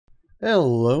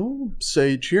Hello,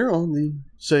 Sage here on the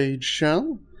Sage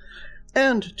channel,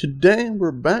 and today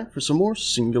we're back for some more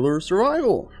singular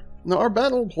survival. Now our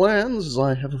battle plans, as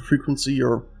I have a frequency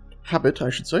or habit I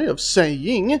should say of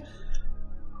saying,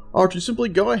 are to simply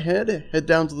go ahead, head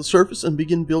down to the surface and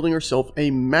begin building ourselves a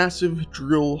massive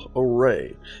drill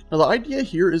array. Now the idea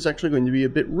here is actually going to be a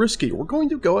bit risky. We're going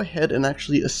to go ahead and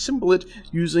actually assemble it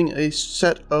using a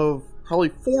set of probably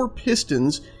 4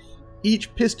 pistons.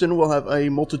 Each piston will have a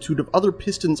multitude of other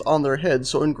pistons on their heads,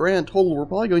 so in grand total we're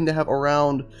probably going to have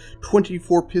around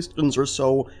 24 pistons or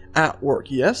so at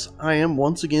work. Yes, I am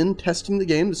once again testing the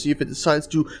game to see if it decides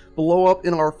to blow up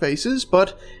in our faces,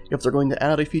 but if they're going to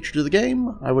add a feature to the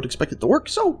game, I would expect it to work,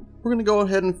 so we're going to go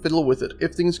ahead and fiddle with it.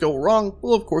 If things go wrong,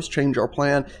 we'll of course change our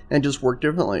plan and just work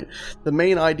differently. The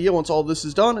main idea once all this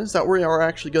is done is that we are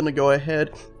actually going to go ahead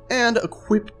and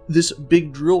equip this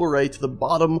big drill array to the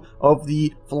bottom of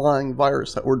the flying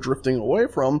virus that we're drifting away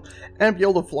from, and be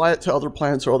able to fly it to other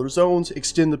planets or other zones,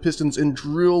 extend the pistons, and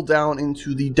drill down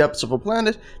into the depths of a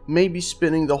planet, maybe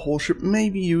spinning the whole ship,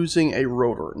 maybe using a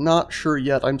rotor. Not sure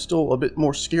yet. I'm still a bit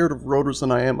more scared of rotors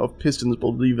than I am of pistons,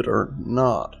 believe it or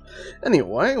not.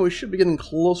 Anyway, we should be getting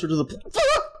closer to the...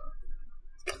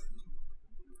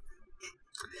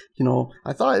 You know,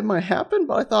 I thought it might happen,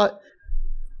 but I thought...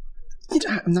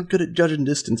 I'm not good at judging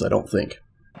distance, I don't think.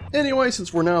 Anyway,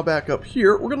 since we're now back up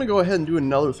here, we're going to go ahead and do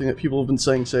another thing that people have been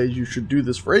saying, you should do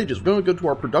this for ages. We're going to go to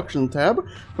our production tab, we're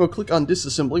going to click on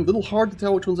disassembling. A little hard to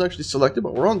tell which one's actually selected,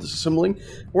 but we're on disassembling.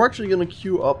 We're actually going to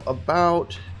queue up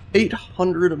about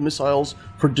 800 missiles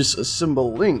for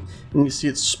disassembling. And you see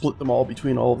it's split them all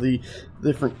between all the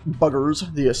different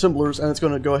buggers, the assemblers, and it's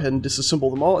going to go ahead and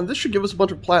disassemble them all. And this should give us a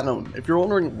bunch of platinum. If you're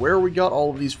wondering where we got all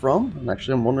of these from, and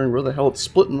actually I'm wondering where the hell it's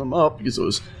splitting them up, because it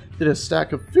was did a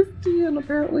stack of 50, and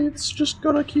apparently it's just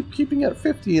gonna keeping at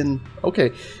 50, and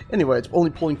okay. Anyway, it's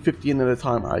only pulling 50 in at a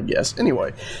time, I guess.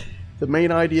 Anyway, the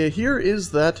main idea here is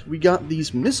that we got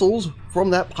these missiles from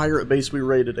that pirate base we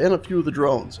raided, and a few of the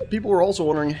drones. People were also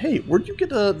wondering, hey, where'd you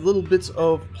get little bits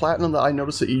of platinum that I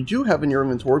noticed that you do have in your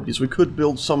inventory, because we could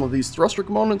build some of these thruster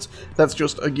components. That's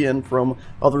just, again, from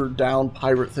other down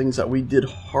pirate things that we did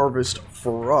harvest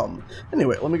from.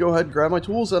 Anyway, let me go ahead and grab my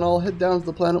tools, and I'll head down to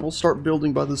the planet. We'll start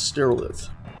building by the sterilith.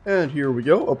 And here we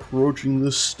go, approaching the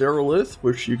sterilith,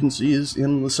 which you can see is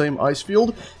in the same ice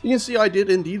field. You can see I did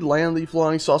indeed land the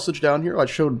flying sausage down here. I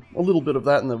showed a little bit of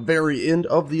that in the very end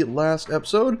of the last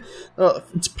episode.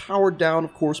 It's powered down,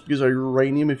 of course, because our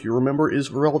uranium, if you remember,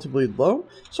 is relatively low.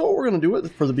 So what we're going to do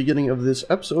for the beginning of this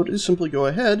episode is simply go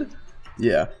ahead,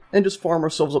 and just farm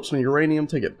ourselves up some uranium,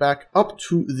 take it back up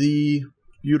to the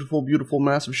beautiful, beautiful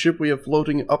massive ship we have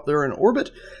floating up there in orbit,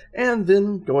 and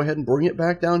then go ahead and bring it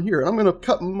back down here. And I'm going to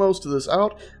cut most of this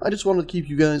out. I just wanted to keep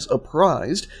you guys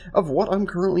apprised of what I'm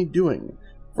currently doing.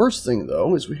 First thing,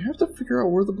 though, is we have to figure out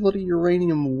where the bloody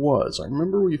uranium was. I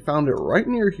remember we found it right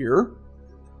near here,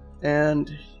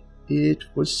 and it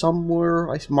was somewhere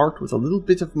I marked with a little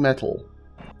bit of metal.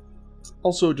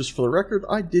 Also, just for the record,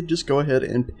 I did just go ahead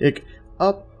and pick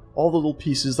up all the little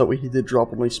pieces that we did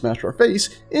drop when we smashed our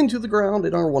face into the ground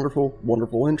in our wonderful,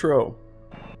 wonderful intro.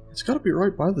 It's got to be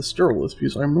right by the sterilith,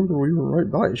 because I remember we were right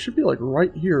by it. It should be like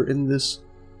right here in this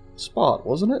spot,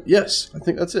 wasn't it? Yes, I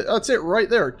think that's it. That's it right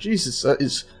there. Jesus, that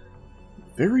is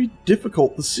very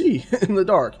difficult to see in the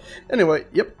dark. Anyway,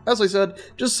 yep, as I said,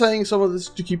 just saying some of this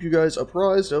to keep you guys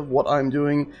apprised of what I'm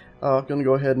doing. Gonna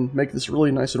go ahead and make this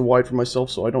really nice and wide for myself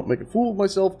so I don't make a fool of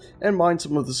myself and mine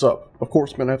some of this up. Of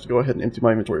course, I'm gonna have to go ahead and empty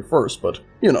my inventory first, but,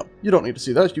 you know, you don't need to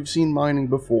see that. You've seen mining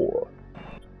before.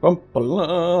 I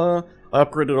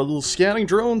upgraded our little scanning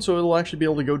drone so it'll actually be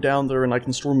able to go down there and I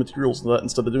can store materials in that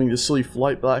instead of doing this silly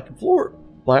flight back and forth,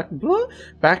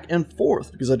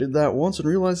 because I did that once and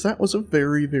realized that was a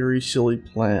very, very silly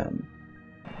plan.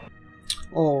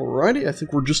 Alrighty, I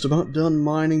think we're just about done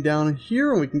mining down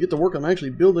here, and we can get to work on actually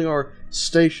building our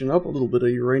station up. A little bit of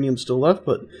uranium still left,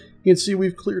 but you can see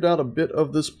we've cleared out a bit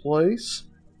of this place.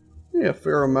 Yeah, a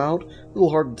fair amount. A little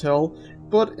hard to tell.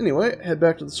 But anyway, head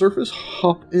back to the surface,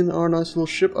 hop in our nice little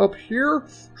ship up here,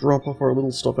 drop off our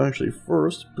little stuff actually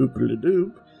first.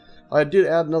 Boop-a-doop. I did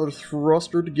add another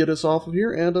thruster to get us off of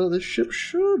here, and this ship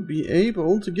should be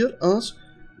able to get us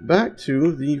back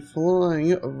to the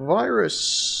flying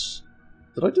virus.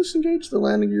 Did I disengage the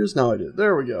landing gears? No, I did.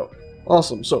 There we go.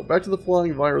 Awesome. So, back to the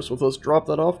flying virus with us. Drop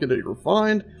that off, get it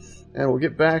refined, and we'll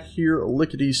get back here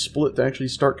lickety-split to actually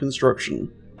start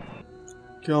construction.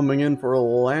 Coming in for a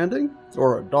landing,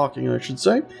 or a docking, I should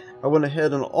say. I went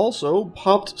ahead and also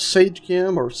popped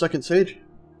SageCam, or Second Sage,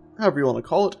 however you want to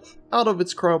call it, out of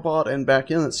its cryopod and back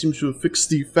in. That seems to have fixed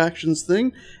the factions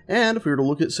thing. And if we were to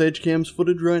look at SageCam's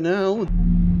footage right now...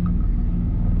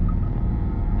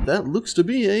 that looks to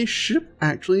be a ship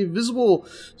actually visible.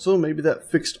 So maybe that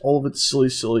fixed all of its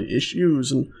silly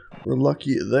issues, and we're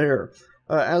lucky there.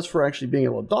 As for actually being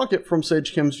able to dock it from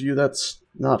SageCam's view, that's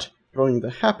not going to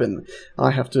happen.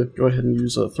 I have to go ahead and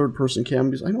use a third-person cam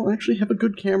because I don't actually have a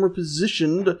good camera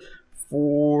positioned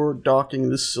for docking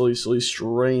this silly,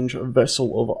 strange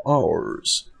vessel of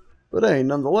ours. But hey,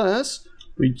 nonetheless,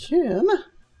 we can...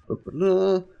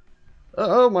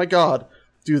 oh my god!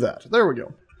 Do that. There we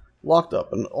go. Locked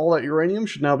up, and all that uranium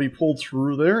should now be pulled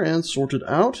through there and sorted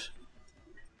out.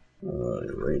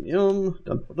 Uranium...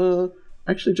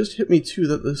 Actually, just hit me too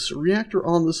that this reactor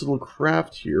on this little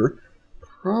craft here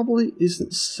probably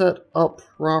isn't set up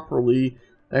properly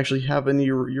to actually have any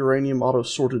uranium auto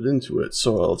sorted into it.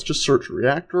 So let's just search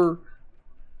reactor.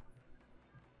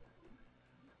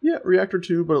 Yeah, reactor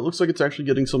 2, but it looks like it's actually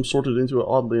getting some sorted into it,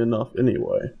 oddly enough,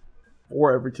 anyway.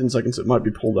 Or every 10 seconds it might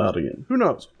be pulled out again. Who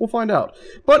knows? We'll find out.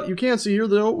 But you can see here,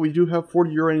 though, we do have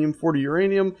 40 uranium, 40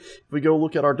 uranium. If we go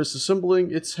look at our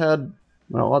disassembling, it's had,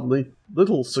 well, oddly,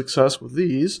 little success with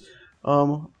these.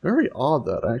 Very odd,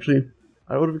 that, actually.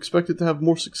 I would have expected to have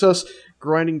more success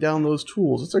grinding down those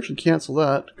tools. Let's actually cancel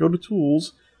that. Go to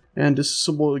tools and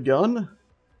disassemble the gun.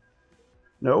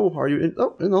 No, are you in?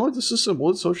 Oh, no,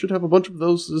 disassemble it, so it should have a bunch of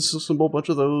those, disassemble a bunch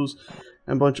of those,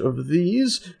 and a bunch of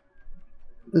these.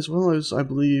 As well as, I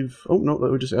believe... Oh, no,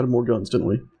 we just added more guns, didn't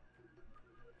we?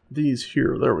 These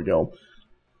here, there we go.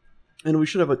 And we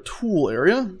should have a tool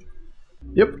area.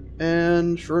 Yep,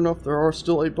 and sure enough, there are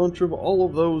still a bunch of all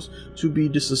of those to be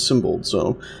disassembled,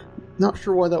 so... Not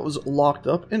sure why that was locked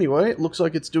up. Anyway, it looks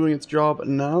like it's doing its job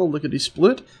now,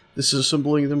 lickety-split. This is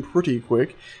assembling them pretty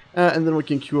quick. And then we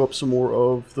can queue up some more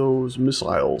of those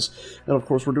missiles. And of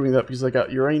course, we're doing that because they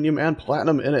got uranium and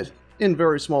platinum in it. In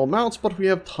very small amounts, but we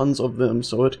have tons of them,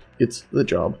 so it gets the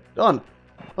job done.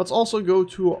 Let's also go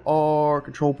to our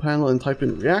control panel and type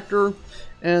in reactor,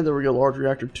 and there we go, large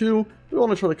reactor 2. We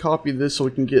want to try to copy this so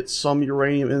we can get some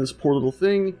uranium in this poor little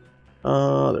thing.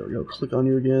 There we go, click on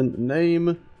you again,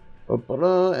 name,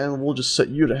 and we'll just set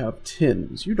you to have 10,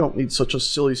 because you don't need such a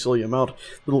silly amount,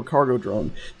 little cargo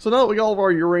drone. So now that we got all of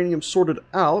our uranium sorted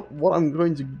out, what I'm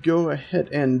going to go ahead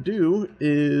and do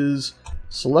is...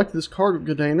 select this cargo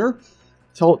container,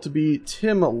 tell it to be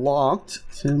Tim locked.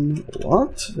 Tim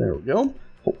locked, there we go.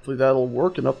 Hopefully that'll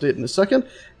work and update in a second.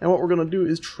 And what we're going to do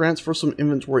is transfer some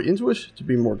inventory into it, to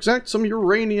be more exact, some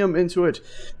uranium into it.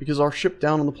 Because our ship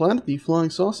down on the planet, the Flying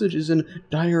Sausage, is in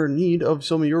dire need of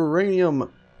some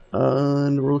uranium.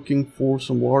 And we're looking for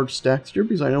some large stacks here,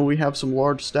 because I know we have some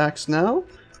large stacks now.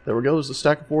 There we go, there's a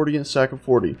stack of 40 and a stack of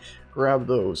 40. Grab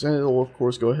those, and it'll of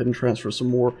course go ahead and transfer some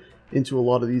more into a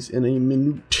lot of these in a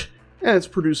minute. And it's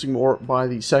producing more by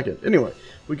the second. Anyway,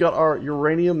 we got our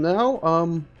uranium now.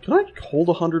 Can I hold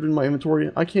 100 in my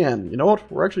inventory? I can. You know what?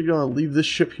 We're actually going to leave this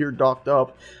ship here docked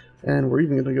up. And we're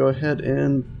even going to go ahead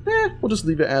and... we'll just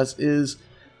leave it as is.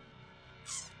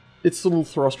 Its little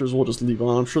thrusters we'll just leave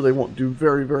on. I'm sure they won't do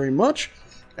very much.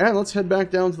 And let's head back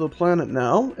down to the planet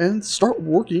now and start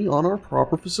working on our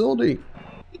proper facility.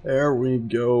 There we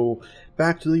go.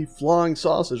 Back to the Flying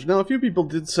Sausage. Now, a few people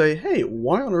did say, hey,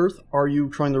 why on earth are you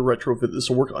trying to retrofit this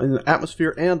to work in the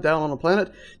atmosphere and down on a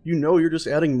planet? You know you're just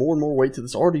adding more and more weight to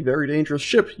this already very dangerous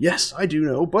ship. Yes, I do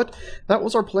know, but that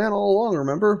was our plan all along,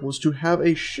 remember? Was to have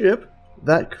a ship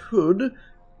that could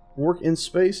work in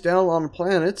space down on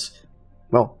planets.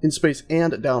 Well, in space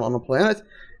and down on a planet.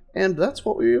 And that's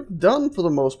what we've done for the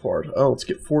most part. Oh, let's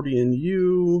get 40 in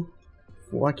you.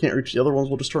 Well, I can't reach the other ones.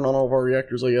 We'll just turn on all of our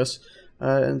reactors, I guess.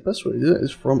 And the best way to do that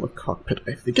is from a cockpit,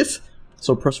 I think it.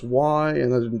 So press Y,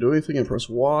 and that didn't do anything, and press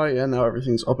Y, and now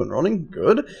everything's up and running.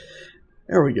 Good.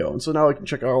 There we go. And so now we can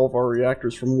check out all of our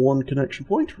reactors from one connection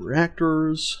point.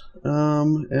 Reactors.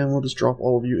 And we'll just drop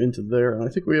all of you into there. And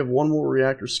I think we have one more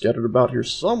reactor scattered about here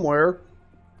somewhere.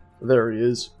 There he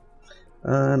is.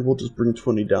 And we'll just bring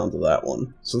 20 down to that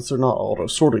one, since they're not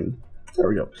auto-sorting. There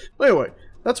we go. But anyway,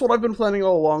 that's what I've been planning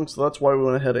all along, so that's why we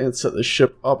went ahead and set this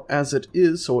ship up as it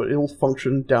is, so it'll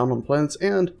function down on planets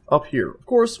and up here. Of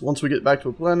course, once we get back to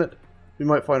a planet, we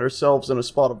might find ourselves in a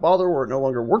spot of bother where it no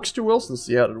longer works too well since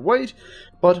the added weight,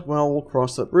 but, well, we'll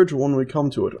cross that bridge when we come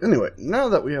to it. Anyway, now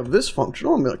that we have this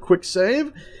functional, I'm going to quick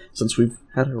save, since we've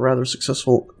had a rather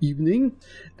successful evening,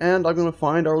 and I'm going to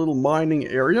find our little mining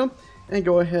area, and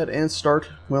go ahead and start,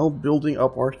 well, building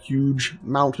up our huge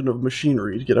mountain of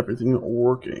machinery to get everything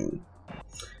working.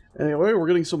 Anyway, we're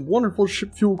getting some wonderful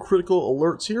ship fuel critical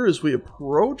alerts here as we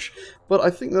approach, but I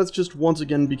think that's just once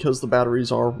again because the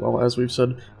batteries are, well, as we've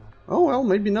said, oh, well,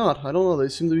 maybe not. I don't know, they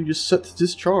seem to be just set to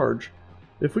discharge.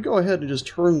 If we go ahead and just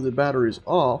turn the batteries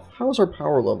off, how's our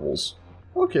power levels?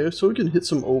 Okay, so we can hit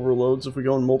some overloads if we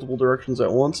go in multiple directions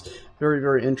at once. Very,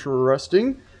 very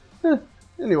interesting.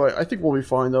 Anyway, I think we'll be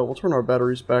fine though. We'll turn our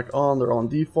batteries back on. They're on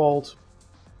default.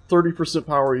 30%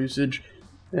 power usage.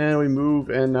 And we move,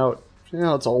 and now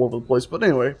it's all over the place. But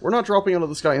anyway, we're not dropping out of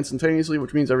the sky instantaneously,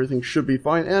 which means everything should be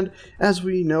fine. And as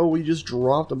we know, we just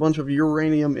dropped a bunch of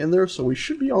uranium in there, so we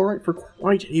should be alright for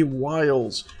quite a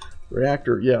whiles.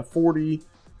 Reactor, yeah, 40,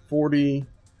 40,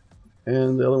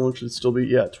 and the other one should still be,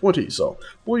 yeah, 20. So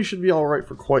we should be alright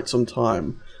for quite some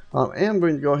time. I am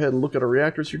going to go ahead and look at our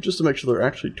reactors here just to make sure they're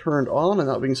actually turned on and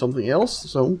not being something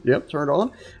else. So, yep, turned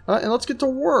on. And let's get to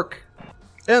work.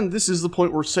 And this is the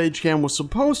point where SageCam was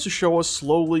supposed to show us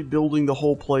slowly building the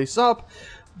whole place up,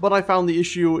 but I found the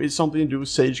issue is something to do with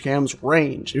SageCam's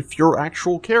range. If your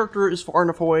actual character is far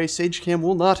enough away, SageCam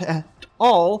will not at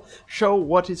all show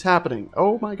what is happening.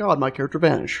 Oh my god, my character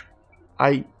vanished.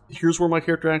 Here's where my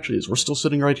character actually is. We're still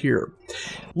sitting right here.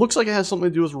 Looks like it has something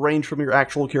to do with range from your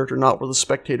actual character, not where the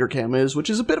spectator cam is, which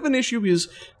is a bit of an issue because,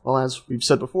 well, as we've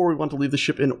said before, we want to leave the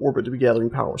ship in orbit to be gathering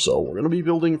power, so we're going to be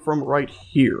building from right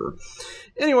here.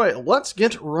 Anyway, let's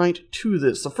get right to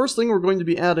this. The first thing we're going to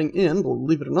be adding in,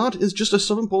 believe it or not, is just a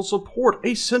simple support,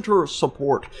 a center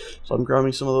support. So I'm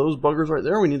grabbing some of those buggers right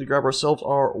there. We need to grab ourselves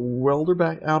our welder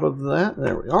back out of that.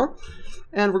 There we are.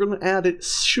 And we're going to add it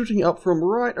shooting up from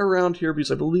right around here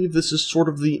because I believe this is sort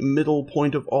of the middle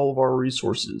point of all of our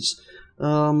resources.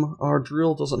 Our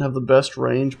drill doesn't have the best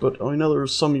range, but I know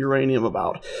there's some uranium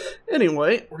about.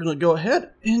 Anyway, we're going to go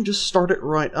ahead and just start it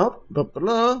right up.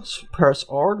 Press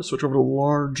R to switch over to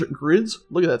large grids.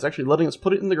 Look at that, it's actually letting us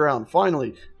put it in the ground,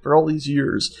 finally, for all these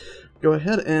years. Go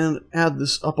ahead and add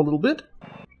this up a little bit.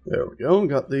 There we go,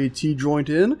 got the T-joint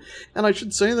in. And I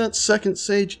should say that second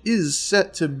Sage is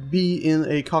set to be in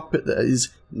a cockpit that is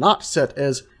not set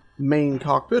as main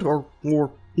cockpit, or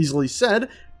more easily said,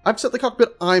 I've set the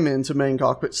cockpit I'm in to main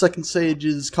cockpit. Second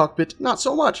Sage's cockpit, not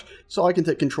so much, so I can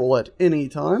take control at any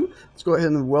time. Let's go ahead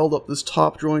and weld up this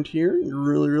top joint here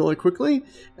really quickly,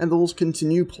 and then we'll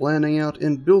continue planning out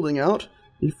and building out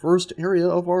the first area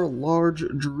of our large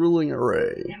drilling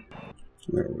array.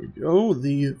 There we go.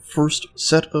 The first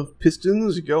set of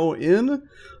pistons go in.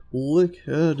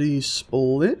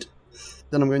 Lickety-split.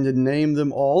 Then I'm going to name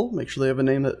them all. Make sure they have a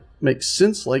name that makes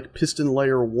sense, like Piston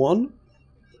Layer 1.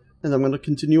 And I'm going to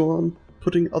continue on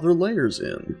putting other layers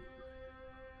in.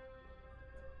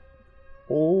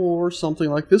 Or something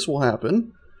like this will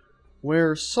happen,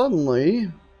 where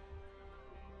suddenly...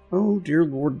 Oh dear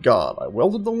Lord God, I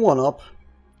welded the one up.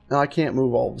 And I can't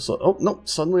move all of a sudden. Oh, no,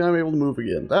 suddenly I'm able to move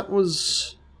again. That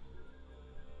was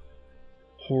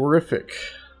horrific.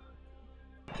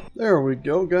 There we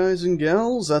go, guys and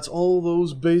gals. That's all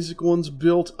those basic ones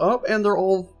built up, and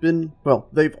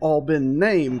they've all been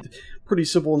named. Pretty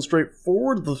simple and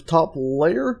straightforward. The top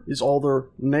layer is all their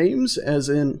names, as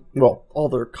in, well, all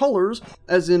their colors,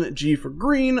 as in G for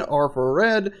green, R for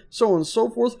red, so on and so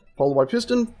forth, followed by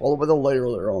piston, followed by the layer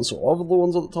they're on. So all of the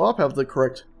ones at the top have the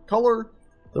correct color,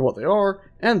 they're what they are,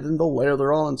 and then the layer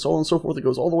they're on, and so on and so forth. It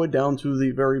goes all the way down to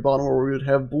the very bottom where we would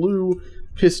have blue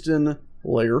piston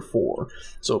layer 4.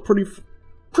 So pretty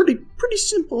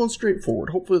simple and straightforward.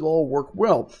 Hopefully it'll all work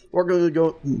well. What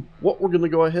we're going to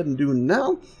go ahead and do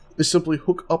now is simply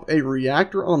hook up a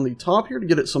reactor on the top here to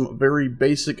get it some very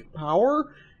basic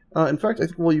power. In fact, I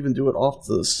think we'll even do it off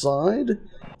to the side.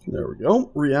 There we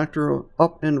go. Reactor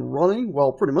up and running.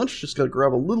 Well, pretty much just got to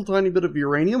grab a little tiny bit of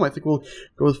uranium. I think we'll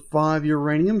go with 5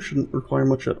 uranium. Shouldn't require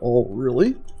much at all,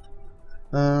 really.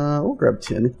 We'll grab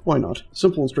 10. Why not?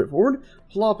 Simple and straightforward.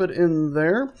 Plop it in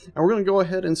there. And we're going to go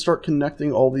ahead and start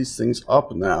connecting all these things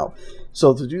up now.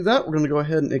 So to do that, we're going to go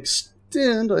ahead and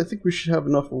extend. I think we should have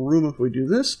enough room if we do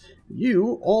this.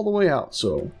 You all the way out.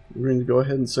 So we're going to go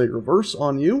ahead and say reverse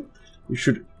on you. You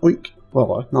should oink.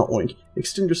 Well, not oink.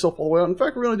 Extend yourself all the way out. In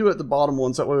fact, we're going to do it at the bottom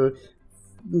ones. That way,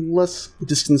 less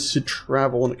distance to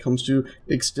travel when it comes to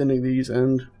extending these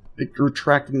and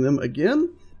retracting them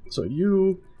again. So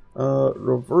you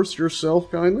reverse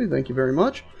yourself kindly. Thank you very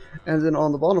much. And then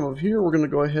on the bottom of here, we're going to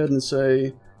go ahead and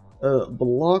say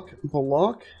block. And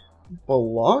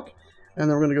then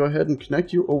we're going to go ahead and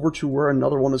connect you over to where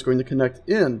another one is going to connect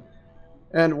in.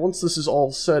 And once this is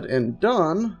all said and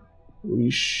done, we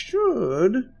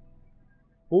should...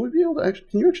 Will we be able to actually...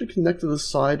 Can you actually connect to the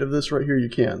side of this right here? You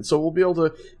can. So we'll be able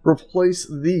to replace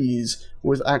these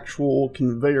with actual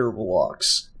conveyor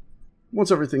blocks.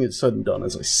 Once everything is said and done,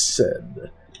 as I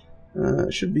said.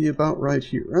 It should be about right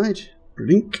here, right?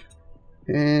 Blink.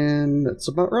 And that's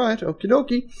about right. Okie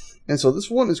dokie. And so this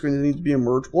one is going to need to be a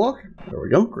merge block. There we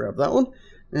go. Grab that one.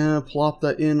 And plop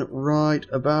that in right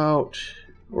about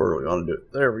Where are we going to do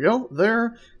it? There we go.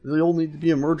 There. They'll need to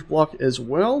be a merge block as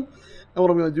well. And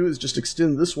what I'm going to do is just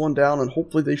extend this one down, and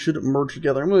hopefully they should merge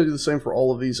together. I'm going to do the same for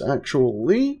all of these,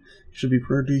 actually. Should be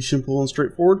pretty simple and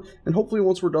straightforward. And hopefully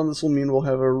once we're done, this will mean we'll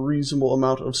have a reasonable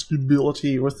amount of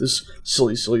stability with this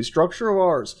silly structure of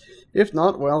ours. If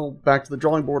not, well, back to the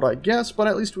drawing board, I guess, but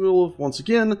at least we'll have, once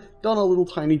again, done a little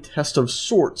tiny test of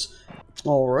sorts.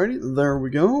 Alrighty, there we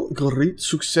go. Great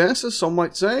success, as some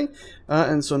might say.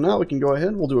 And so now we can go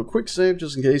ahead, we'll do a quick save,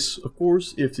 just in case, of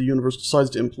course, if the universe decides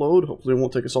to implode. Hopefully it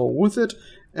won't take us all with it.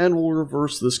 And we'll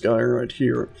reverse this guy right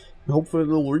here. And hopefully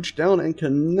it'll reach down and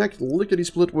connect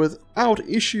lickety-split without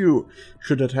issue.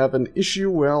 Should it have an issue,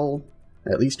 well,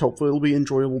 at least hopefully it'll be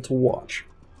enjoyable to watch.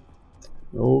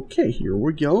 Okay, here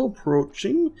we go,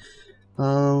 approaching.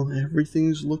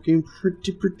 Everything's looking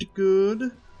pretty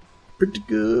good. Pretty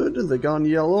good. They've gone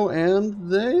yellow, and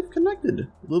they've connected.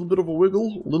 A little bit of a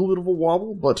wiggle, a little bit of a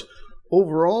wobble, but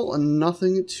overall,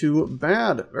 nothing too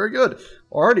bad. Very good.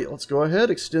 Alrighty, let's go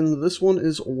ahead, extend this one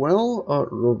as well.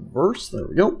 Reverse, there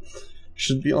we go.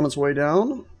 Should be on its way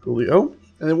down. Coolio.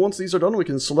 And then once these are done, we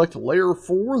can select layer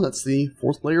 4, that's the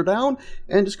 4th layer down,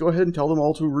 and just go ahead and tell them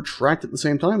all to retract at the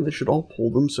same time. They should all pull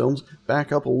themselves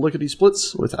back up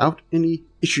lickety-splits without any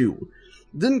issue.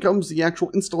 Then comes the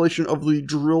actual installation of the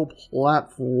drill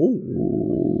platform.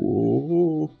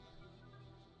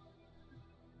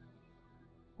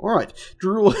 Alright,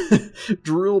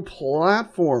 drill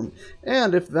platform.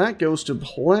 And if that goes to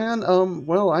plan,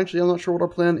 well, actually, I'm not sure what our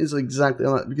plan is exactly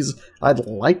on that, because I'd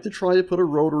like to try to put a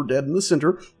rotor dead in the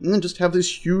center, and then just have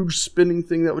this huge spinning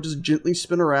thing that would just gently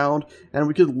spin around, and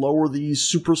we could lower these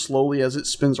super slowly as it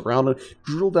spins around and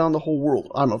drill down the whole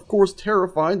world. I'm, of course,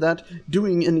 terrified that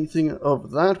doing anything of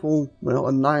that will, well,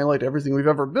 annihilate everything we've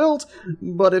ever built,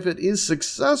 but if it is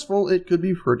successful, it could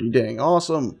be pretty dang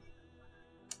awesome.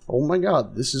 Oh my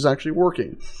god, this is actually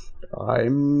working.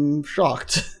 I'm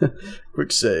shocked.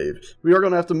 Quick save. We are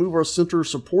going to have to move our center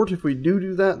support if we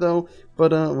do that, though.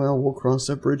 But, well, we'll cross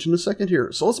that bridge in a second here.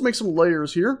 So let's make some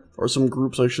layers here. Or some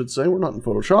groups, I should say. We're not in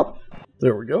Photoshop.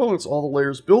 There we go. It's all the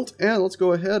layers built. And let's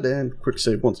go ahead and quick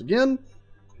save once again,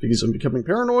 because I'm becoming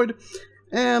paranoid.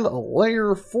 And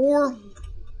layer 4.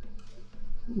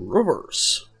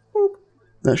 Reverse. Boop.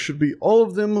 That should be all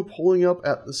of them pulling up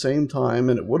at the same time.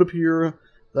 And it would appear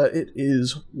that it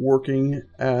is working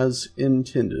as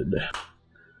intended.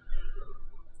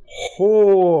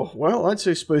 Oh, well, I'd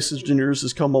say Space Engineers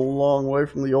has come a long way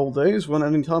from the old days when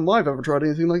anytime I've ever tried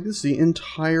anything like this, the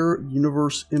entire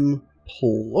universe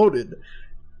imploded.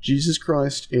 Jesus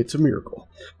Christ, it's a miracle.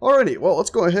 Alrighty, well, let's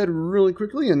go ahead really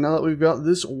quickly, and now that we've got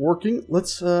this working,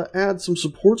 let's add some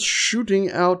supports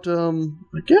shooting out,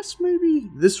 I guess maybe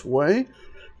this way.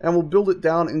 And we'll build it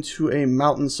down into a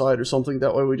mountainside or something.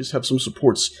 That way we just have some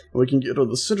supports. And we can get to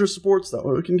the center supports. That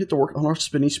way we can get to work on our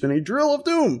spinny drill of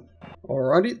doom.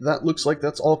 Alrighty, that looks like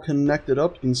that's all connected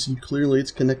up. You can see clearly it's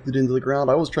connected into the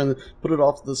ground. I was trying to put it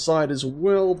off to the side as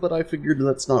well, but I figured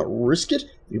let's not risk it.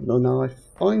 Even though now I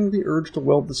find the urge to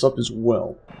weld this up as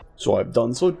well. So I've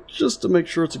done so just to make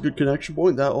sure it's a good connection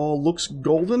point. That all looks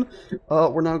golden.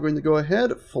 We're now going to go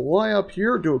ahead, fly up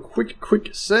here, do a quick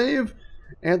save.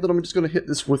 And then I'm just going to hit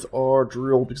this with our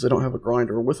drill because I don't have a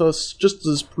grinder with us, just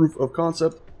as proof of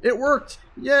concept. It worked!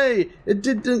 Yay! It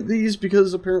did these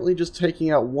because apparently just taking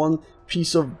out one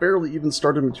piece of barely even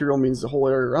started material means the whole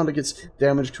area around it gets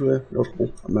damaged to a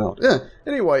notable amount.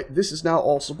 Anyway, this is now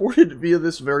all supported via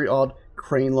this very odd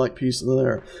crane-like piece in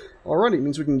there. Alrighty,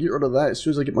 means we can get rid of that as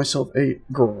soon as I get myself a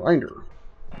grinder.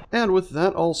 And with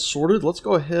that all sorted, let's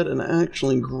go ahead and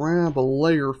actually grab a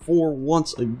layer 4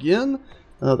 once again.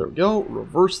 There we go,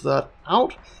 reverse that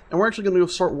out, and we're actually going to go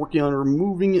start working on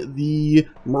removing the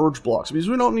merge blocks, because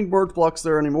we don't need merge blocks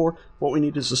there anymore. What we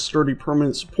need is a sturdy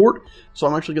permanent support, so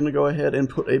I'm actually going to go ahead and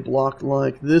put a block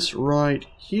like this right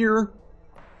here,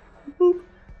 boop,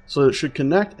 so it should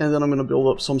connect, and then I'm going to build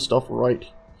up some stuff right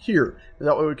here. And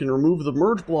that way we can remove the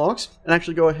merge blocks, and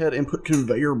actually go ahead and put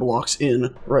conveyor blocks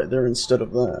in right there instead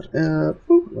of that.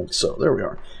 Boop, like so, there we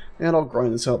are. And I'll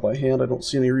grind this out by hand. I don't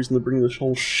see any reason to bring this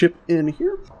whole ship in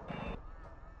here.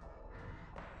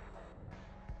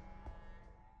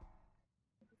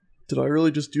 Did I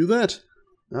really just do that?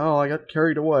 No, I got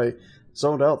carried away.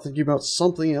 Zoned out thinking about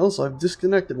something else. I've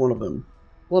disconnected one of them.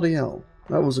 Bloody hell.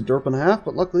 That was a derp and a half,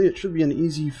 but luckily it should be an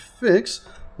easy fix.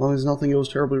 As long as nothing goes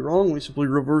terribly wrong, we simply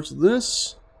reverse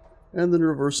this, and then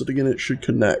reverse it again. It should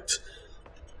connect.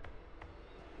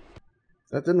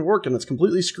 That didn't work, and it's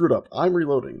completely screwed up. I'm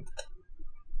reloading.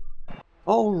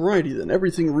 Alrighty then,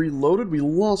 everything reloaded. We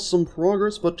lost some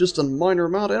progress, but just a minor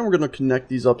amount, and we're going to connect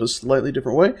these up a slightly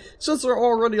different way. Since they're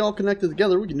already all connected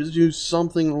together, we can just do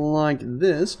something like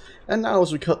this. And now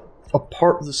as we cut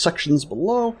apart the sections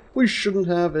below, we shouldn't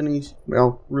have any,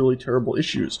 well, really terrible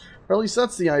issues. Or at least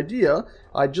that's the idea.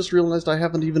 I just realized I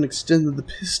haven't even extended the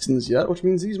pistons yet, which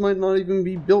means these might not even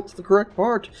be built to the correct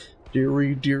part.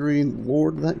 Dearie, dearie,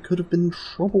 Lord, that could have been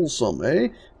troublesome, eh?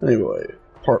 Anyway.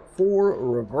 Part 4,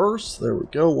 reverse, there we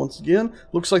go, once again.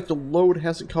 Looks like the load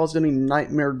hasn't caused any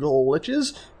nightmare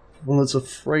glitches. One that's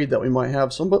afraid that we might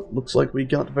have some, but looks like we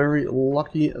got very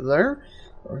lucky there.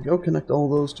 There we go, connect all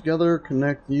those together,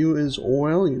 connect you as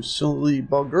well, you silly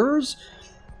buggers.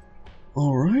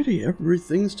 Alrighty,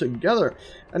 everything's together.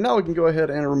 And now we can go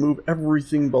ahead and remove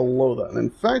everything below that. And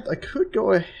in fact, I could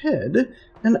go ahead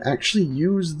and actually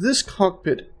use this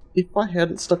cockpit if I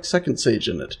hadn't stuck Second Sage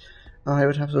in it. I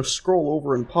would have to scroll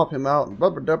over and pop him out and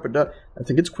blah, blah, blah, blah, blah. I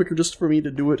think it's quicker just for me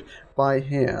to do it by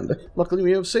hand. Luckily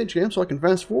we have Sage Cam, so I can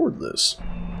fast forward this.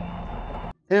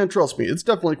 And trust me, it's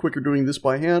definitely quicker doing this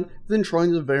by hand than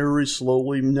trying to very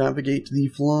slowly navigate the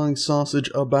flying sausage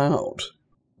about.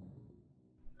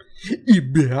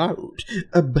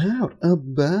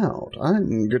 About.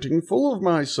 I'm getting full of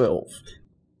myself.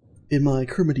 In my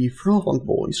Kermity Frog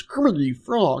voice, Kermity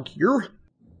Frog here.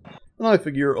 And I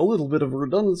figure a little bit of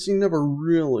redundancy never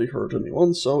really hurt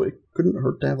anyone, so it couldn't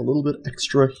hurt to have a little bit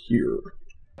extra here.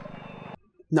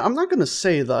 Now, I'm not going to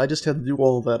say that I just had to do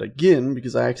all of that again,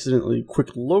 because I accidentally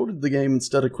quick-loaded the game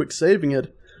instead of quick-saving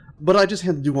it, but I just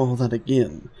had to do all of that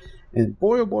again. And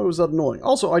boy oh boy was that annoying.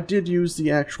 Also, I did use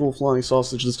the actual flying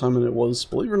sausage this time, and it was,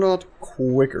 believe it or not,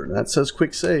 quicker. That says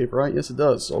quick save, right? Yes, it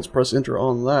does. So let's press enter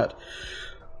on that.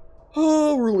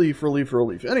 Oh, relief, relief,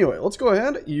 relief. Anyway, let's go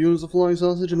ahead, use the flying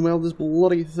sausage and weld this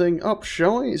bloody thing up,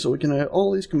 shall we? So we can have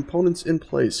all these components in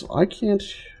place. I can't...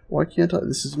 Why can't I?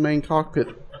 This is the main cockpit.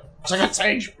 Second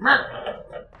Sage!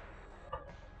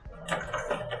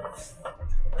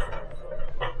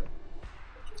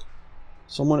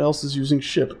 Someone else is using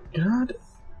ship. God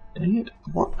dang it.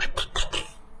 What?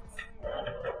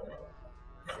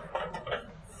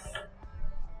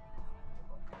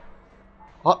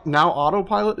 Now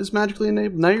autopilot is magically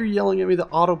enabled? Now you're yelling at me that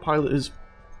autopilot is...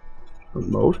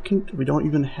 Remote? We don't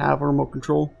even have a remote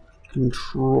control.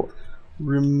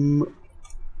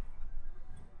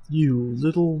 You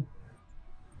little...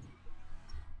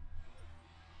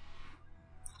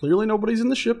 Clearly nobody's in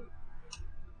the ship.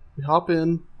 We hop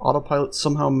in, autopilot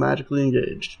somehow magically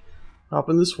engaged. Hop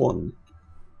in this one.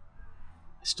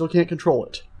 I still can't control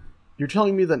it. You're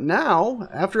telling me that now,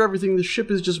 after everything, the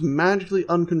ship is just magically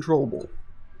uncontrollable.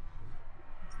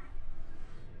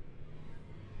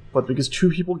 But because two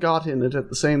people got in it at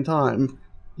the same time,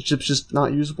 the ship's just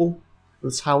not usable?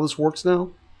 That's how this works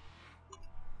now?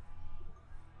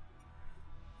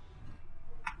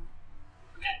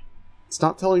 Okay. It's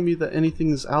not telling me that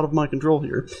anything is out of my control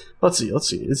here. Let's see.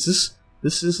 Is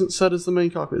this isn't set as the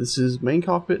main cockpit. This is main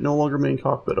cockpit, no longer main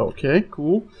cockpit. Okay,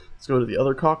 cool. Let's go to the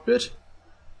other cockpit.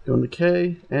 Go into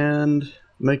K, and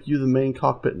make you the main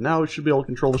cockpit. Now we should be able to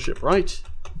control the ship, right?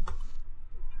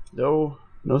 No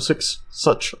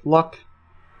such luck.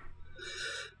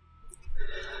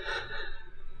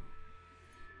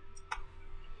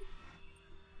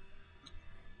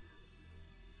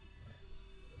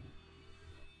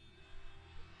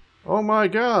 Oh my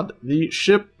god, the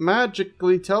ship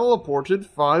magically teleported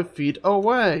 5 feet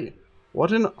away.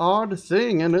 What an odd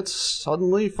thing, and it's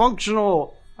suddenly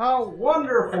functional. How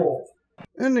wonderful!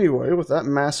 Anyway, with that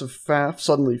massive faff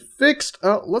suddenly fixed,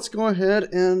 let's go ahead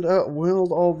and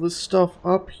weld all this stuff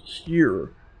up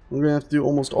here. We're gonna have to do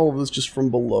almost all of this just from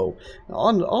below. Now,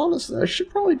 honestly, I should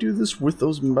probably do this with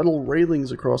those metal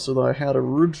railings across that I had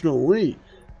originally.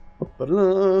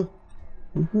 We're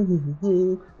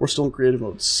still in creative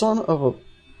mode. Son of a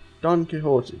Don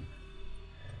Quixote.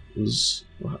 Was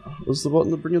the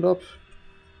button to bring it up?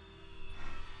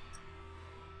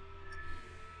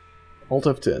 Alt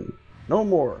F10. No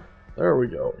more. There we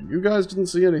go. You guys didn't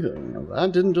see anything. Now,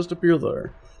 that didn't just appear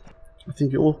there. I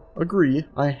think you'll agree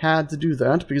I had to do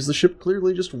that because the ship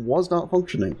clearly just was not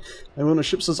functioning. And when a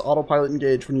ship says autopilot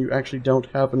engage when you actually don't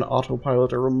have an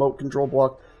autopilot or remote control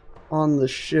block on the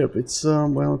ship, it's,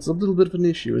 well, it's a little bit of an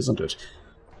issue, isn't it?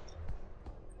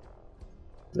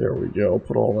 There we go.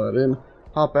 Put all that in.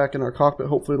 Hop back in our cockpit.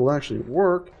 Hopefully it'll actually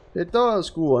work. It does.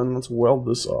 Cool. And let's weld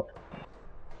this up.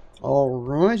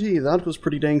 Alrighty, that was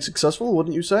pretty dang successful,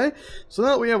 wouldn't you say? So now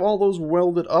that we have all those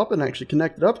welded up and actually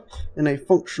connected up in a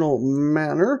functional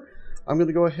manner, I'm going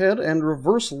to go ahead and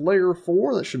reverse layer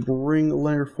 4. That should bring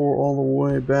layer 4 all the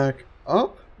way back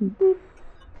up.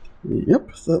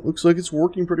 Yep, that looks like it's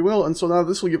working pretty well. And so now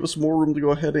this will give us more room to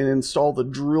go ahead and install the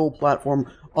drill platform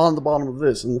on the bottom of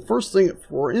this. And the first thing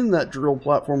for in that drill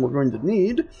platform we're going to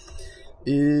need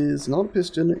is not a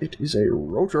piston, it is a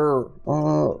rotor.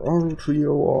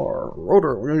 R-O-T-O-R.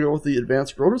 Rotor. We're going to go with the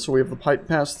advanced rotor, so we have the pipe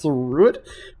pass through it.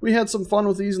 We had some fun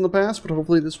with these in the past, but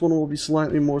hopefully this one will be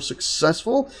slightly more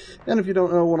successful. And if you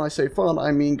don't know, when I say fun,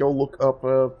 I mean go look up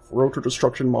a rotor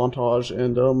destruction montage,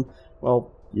 and,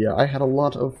 well, yeah, I had a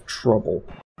lot of trouble.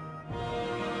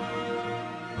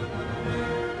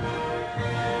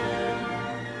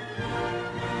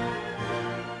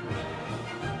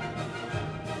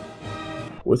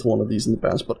 With one of these in the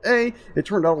past, but it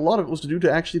turned out a lot of it was to do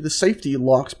to actually the safety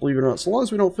locks, believe it or not. So long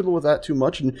as we don't fiddle with that too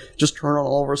much and just turn on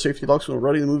all of our safety locks when we're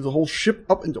ready to move the whole ship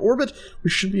up into orbit, we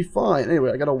should be fine.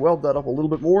 Anyway, I gotta weld that up a little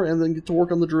bit more and then get to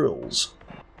work on the drills.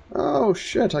 Oh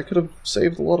shit, I could have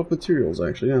saved a lot of materials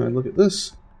actually. And look at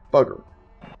this. Bugger.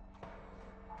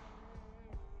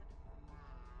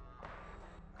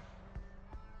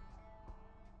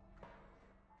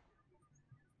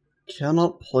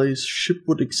 Cannot place ship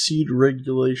would exceed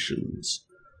regulations.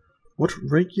 What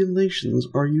regulations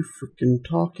are you frickin'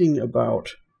 talking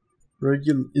about?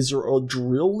 Is there a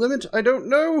drill limit? I don't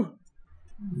know.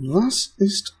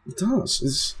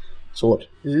 So what?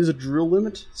 It is a drill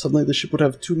limit? Suddenly the ship would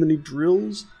have too many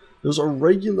drills? There's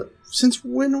a Since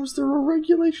when was there a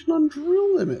regulation on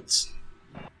drill limits?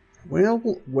 Well.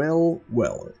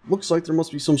 It looks like there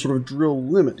must be some sort of drill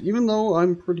limit. Even though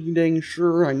I'm pretty dang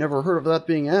sure I never heard of that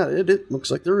being added, it looks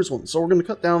like there is one. So we're going to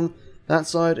cut down that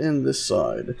side and this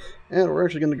side. And we're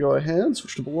actually going to go ahead,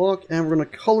 switch to block, and we're going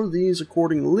to color these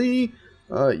accordingly.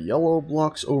 Yellow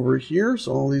blocks over here,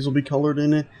 so all these will be colored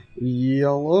in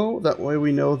yellow. That way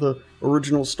we know the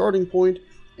original starting point.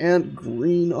 And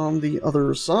green on the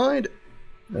other side.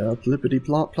 Plippity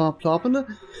plop plop ploppin'.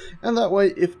 And that way,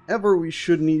 if ever we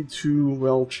should need to,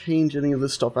 well, change any of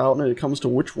this stuff out and it comes to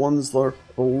which ones are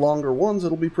the longer ones,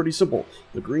 it'll be pretty simple.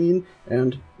 The green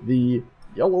and the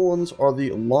yellow ones are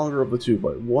the longer of the two,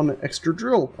 by one extra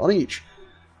drill on each.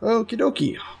 Okie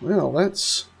dokie. Well,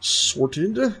 that's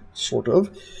sorted, sort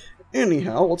of.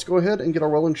 Anyhow, let's go ahead and get our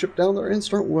welding ship down there and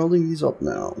start welding these up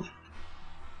now.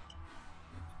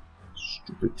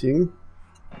 Stupid thing.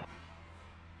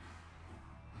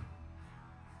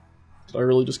 Did I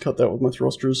really just cut that with my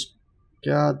thrusters?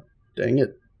 God dang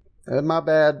it. My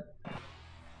bad.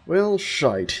 Well,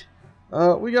 shite.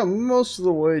 We got most of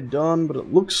the way done, but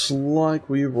it looks like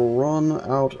we've run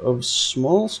out of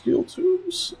small steel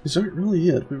tubes. Is that really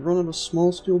it? We've run out of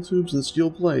small steel tubes and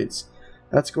steel plates.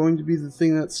 That's going to be the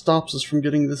thing that stops us from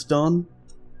getting this done?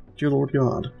 Dear Lord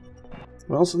God.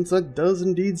 Well, since that does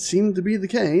indeed seem to be the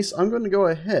case, I'm going to go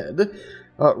ahead,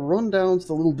 run down to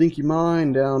the little dinky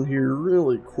mine down here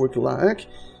really quick-like,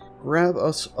 grab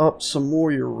us up some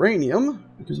more uranium,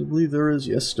 because I believe there is,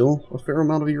 yes, still a fair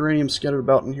amount of uranium scattered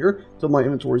about in here, until my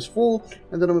inventory's full,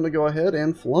 and then I'm going to go ahead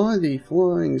and fly the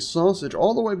flying sausage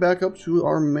all the way back up to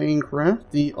our main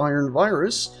craft, the Iron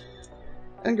Virus,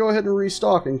 and go ahead and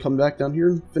restock and come back down here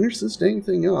and finish this dang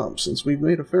thing up, since we've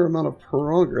made a fair amount of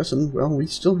progress, and, well, we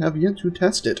still have yet to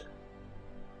test it.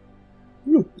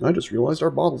 I just realized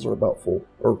our bottles are about full,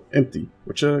 or empty,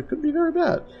 which could be very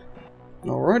bad.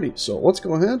 Alrighty, so let's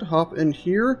go ahead, hop in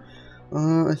here.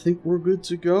 I think we're good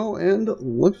to go, and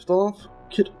lift off,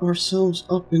 get ourselves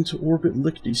up into orbit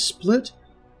lickety-split.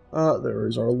 There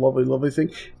is our lovely, lovely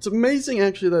thing. It's amazing,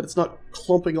 actually, that it's not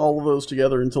clumping all of those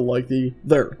together into, like,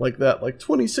 like that, like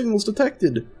 20 signals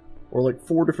detected. Or, like,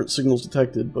 4 different signals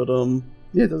detected, but,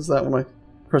 yeah, it does that when I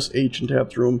press H and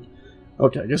tab through them.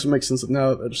 Okay, I guess it makes sense that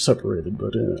now they're separated,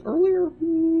 but, earlier,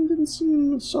 didn't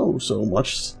seem so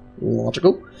much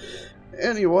logical.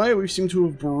 Anyway, we seem to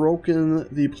have broken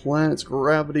the planet's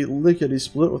gravity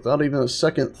lickety-split without even a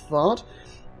second thought.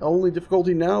 The only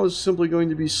difficulty now is simply going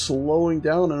to be slowing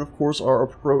down and, of course, our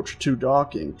approach to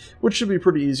docking, which should be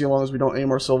pretty easy as long as we don't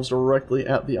aim ourselves directly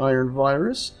at the Iron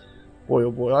Virus. Boy,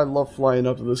 oh boy, I love flying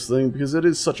up to this thing because it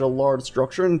is such a large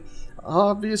structure, and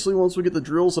obviously once we get the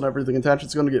drills and everything attached,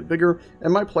 it's going to get bigger,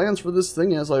 and my plans for this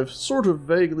thing, as I've sort of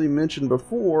vaguely mentioned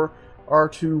before, are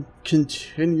to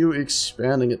continue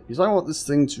expanding it, because I want this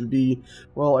thing to be,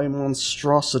 well, a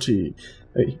monstrosity.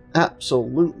 An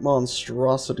absolute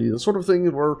monstrosity. The sort of thing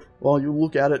where, well, you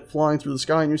look at it flying through the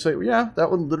sky and you say, well, yeah,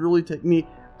 that would literally take me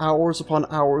hours upon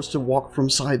hours to walk from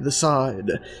side to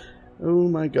side. Oh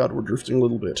my god, we're drifting a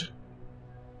little bit.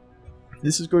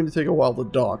 This is going to take a while to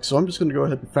dock, so I'm just going to go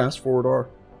ahead and fast forward our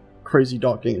crazy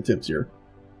docking attempts here.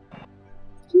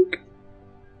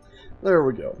 There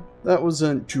we go. That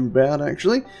wasn't too bad,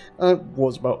 actually. It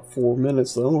was about 4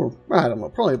 minutes, though, or I don't know,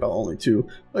 probably about only 2.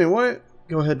 Anyway,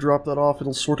 go ahead, drop that off.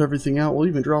 It'll sort everything out. We'll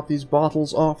even drop these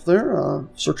bottles off there,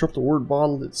 search up the word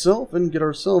bottle itself, and get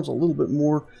ourselves a little bit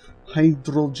more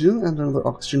hydrogen and another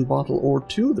oxygen bottle or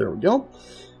two. There we go.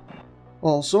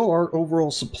 Also, our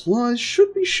overall supplies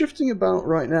should be shifting about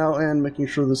right now and making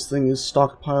sure this thing is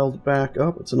stockpiled back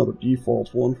up. It's another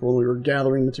default one for when we were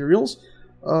gathering materials.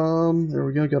 There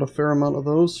we go, got a fair amount of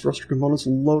those. Thruster components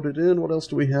loaded in. What else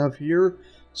do we have here?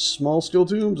 Small steel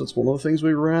tubes, that's one of the things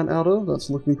we ran out of. That's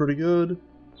looking pretty good.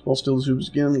 Small steel tubes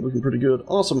again, looking pretty good.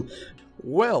 Awesome.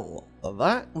 Well,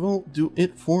 that will do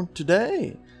it for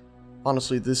today.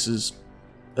 Honestly, this is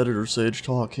Editor Sage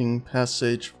talking, past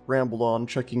Sage rambled on,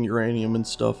 checking uranium and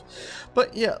stuff.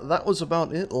 But yeah, that was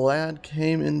about it. Lad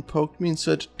came and poked me and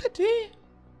said, "Daddy,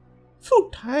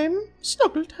 food time,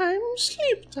 snuggle time,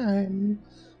 sleep time."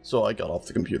 So I got off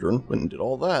the computer and went and did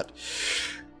all that.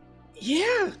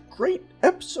 Yeah, great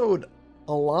episode.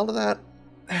 A lot of that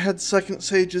had Second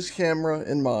Sage's camera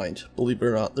in mind, believe it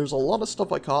or not. There's a lot of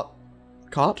stuff I cut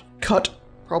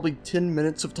probably 10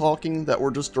 minutes of talking that were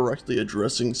just directly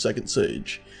addressing Second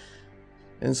Sage.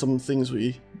 And some things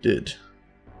we did.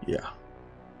 Yeah.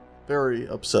 Very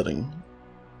upsetting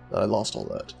that I lost all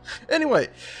that. Anyway,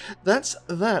 that's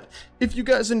that. If you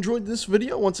guys enjoyed this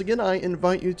video, once again, I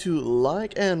invite you to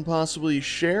like and possibly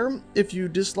share. If you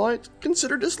disliked,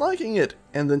 consider disliking it,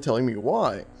 and then telling me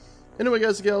why. Anyway,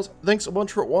 guys and gals, thanks a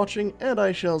bunch for watching, and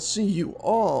I shall see you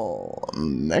all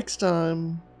next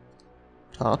time.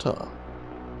 Ta-ta.